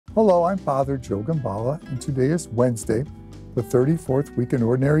Hello, I'm Father Joe Gambala, and today is Wednesday, the 34th week in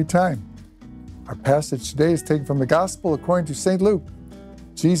Ordinary Time. Our passage today is taken from the Gospel according to St. Luke.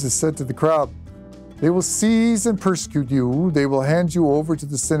 Jesus said to the crowd, "They will seize and persecute you. They will hand you over to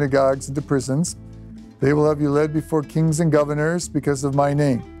the synagogues and to prisons. They will have you led before kings and governors because of my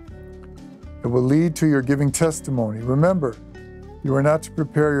name. It will lead to your giving testimony. Remember, you are not to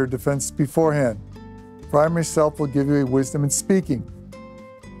prepare your defense beforehand, for I myself will give you wisdom in speaking.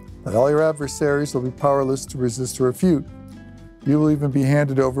 But all your adversaries will be powerless to resist or refute. You will even be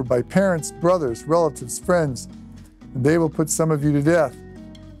handed over by parents, brothers, relatives, friends, and they will put some of you to death.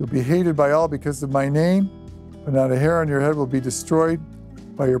 You'll be hated by all because of my name, but not a hair on your head will be destroyed.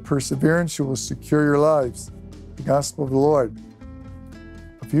 By your perseverance, you will secure your lives." The Gospel of the Lord.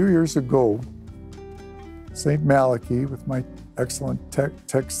 A few years ago, St. Malachi, with my excellent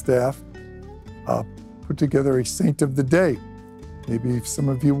tech staff, put together a Saint of the Day. Maybe some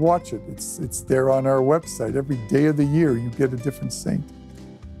of you watch it. It's there on our website. Every day of the year, you get a different saint.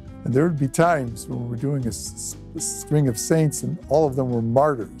 And there would be times when we're doing a string of saints, and all of them were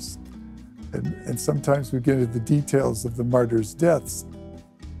martyrs. And sometimes we get into the details of the martyrs' deaths.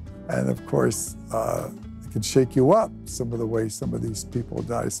 And of course, it can shake you up, some of the way some of these people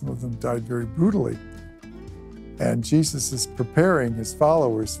die. Some of them died very brutally. And Jesus is preparing his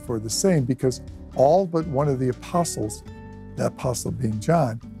followers for the same, because all but one of the apostles, the apostle being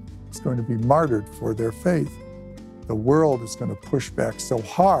John, is going to be martyred for their faith. The world is going to push back so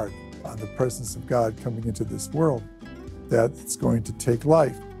hard on the presence of God coming into this world that it's going to take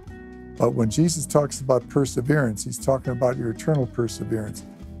life. But when Jesus talks about perseverance, he's talking about your eternal perseverance,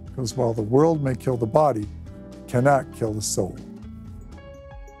 because while the world may kill the body, it cannot kill the soul.